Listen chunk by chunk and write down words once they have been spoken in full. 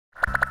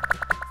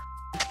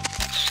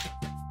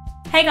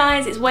Hey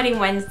guys, it's Wedding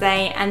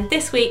Wednesday and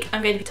this week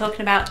I'm going to be talking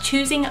about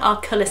choosing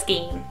our colour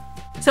scheme.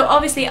 So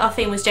obviously our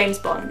theme was James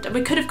Bond and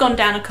we could have gone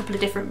down a couple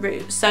of different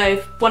routes. So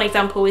one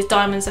example is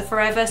Diamonds Are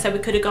Forever, so we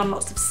could have gone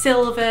lots of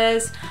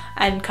silvers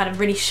and kind of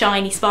really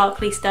shiny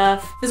sparkly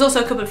stuff. There's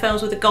also a couple of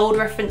films with a gold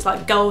reference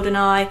like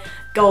GoldenEye,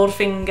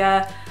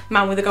 Goldfinger,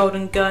 Man with a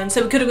Golden Gun,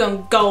 so we could have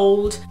gone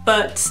gold,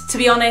 but to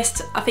be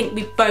honest I think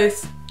we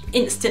both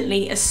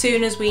instantly, as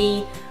soon as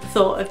we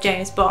thought of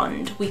James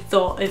Bond, we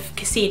thought of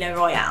Casino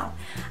Royale.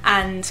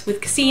 And with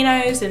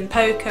casinos and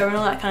poker and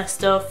all that kind of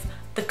stuff,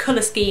 the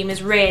colour scheme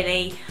is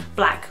really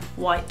black,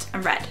 white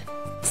and red.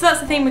 So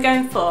that's the theme we're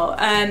going for.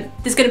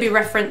 There's going to be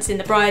reference in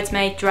the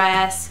bridesmaid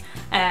dress,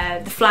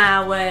 the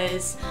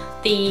flowers,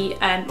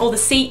 all the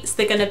seats.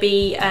 They're going to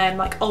be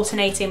like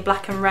alternating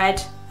black and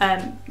red,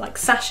 like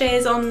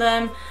sashes on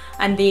them,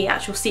 and the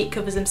actual seat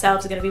covers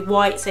themselves are going to be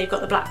white, so you've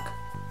got the black,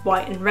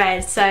 white and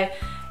red. So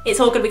it's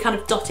all going to be kind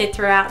of dotted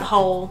throughout the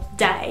whole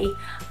day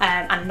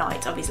and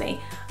night, obviously.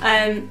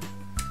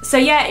 So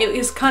yeah, it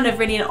was kind of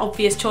really an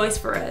obvious choice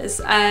for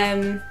us.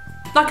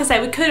 Like I say,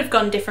 we could have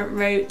gone different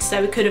routes,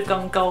 so we could have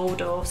gone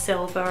gold or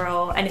silver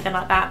or anything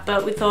like that,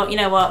 but we thought, you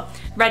know what,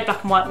 red,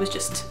 black and white was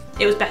just,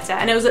 it was better.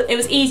 And it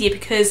was easier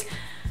because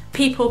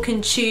people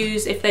can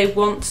choose if they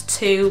want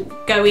to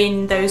go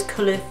in those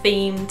colour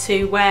theme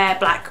to wear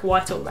black,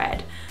 white or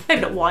red.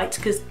 Maybe not white,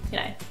 because, you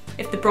know,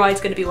 if the bride's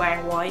going to be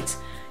wearing white,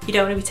 you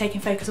don't want to be taking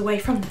focus away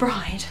from the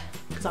bride,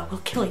 because I will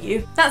kill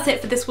you. That's it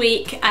for this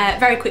week.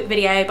 Very quick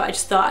video, but I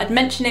just thought I'd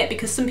mention it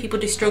because some people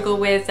do struggle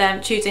with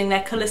choosing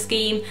their colour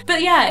scheme.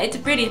 But yeah, it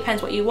really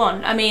depends what you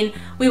want. I mean,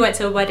 we went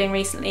to a wedding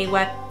recently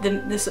where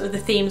the sort of the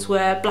themes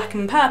were black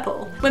and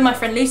purple. When my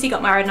friend Lucy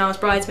got married and I was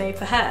bridesmaid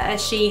for her,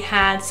 she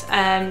had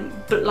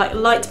like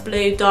light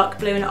blue, dark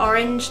blue and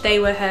orange. They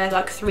were her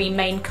like three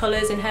main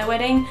colours in her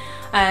wedding.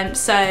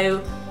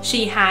 So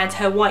she had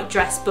her white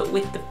dress but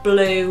with the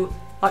blue,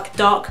 like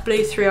dark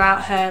blue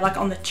throughout her, like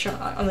on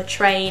the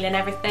train and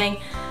everything,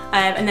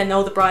 and then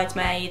all the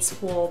bridesmaids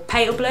wore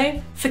pale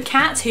blue. For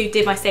Kat, who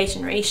did my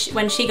stationery,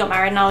 when she got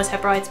married and I was her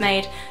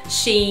bridesmaid,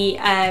 she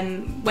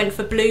went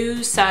for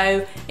blues,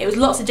 so it was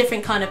lots of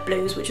different kind of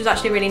blues, which was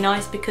actually really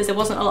nice because there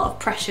wasn't a lot of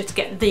pressure to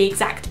get the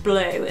exact blue.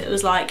 It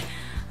was like,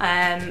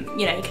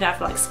 you know, you could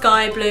have like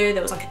sky blue,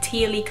 there was like a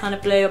tealy kind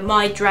of blue.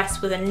 My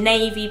dress was a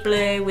navy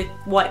blue with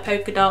white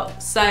polka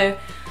dots, so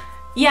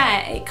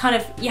yeah, it kind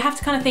of, you have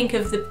to kind of think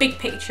of the big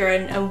picture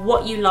and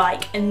what you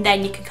like, and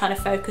then you can kind of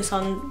focus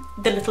on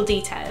the little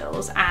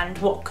details and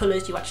what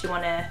colours you actually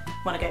want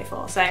to go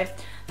for. So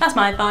that's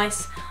my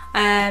advice.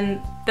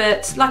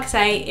 But like I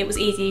say, it was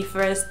easy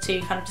for us to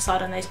kind of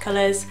decide on those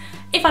colours.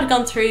 If I'd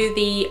gone through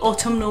the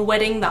autumnal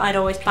wedding that I'd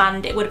always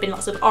planned, it would have been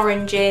lots of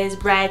oranges,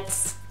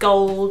 reds,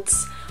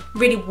 golds,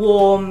 really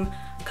warm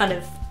kind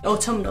of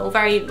autumnal,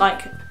 very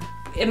like,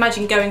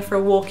 imagine going for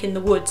a walk in the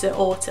woods at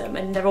autumn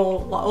and they're all,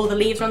 like, all the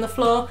leaves are on the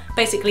floor,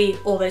 basically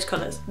all those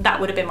colours. That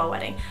would have been my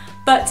wedding.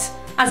 But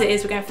as it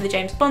is, we're going for the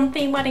James Bond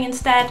theme wedding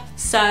instead,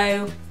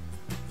 so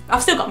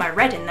I've still got my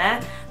red in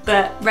there,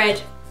 but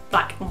red,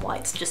 black and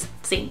white just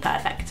seem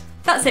perfect.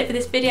 That's it for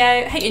this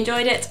video. Hope you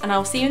enjoyed it and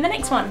I'll see you in the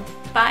next one.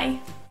 Bye.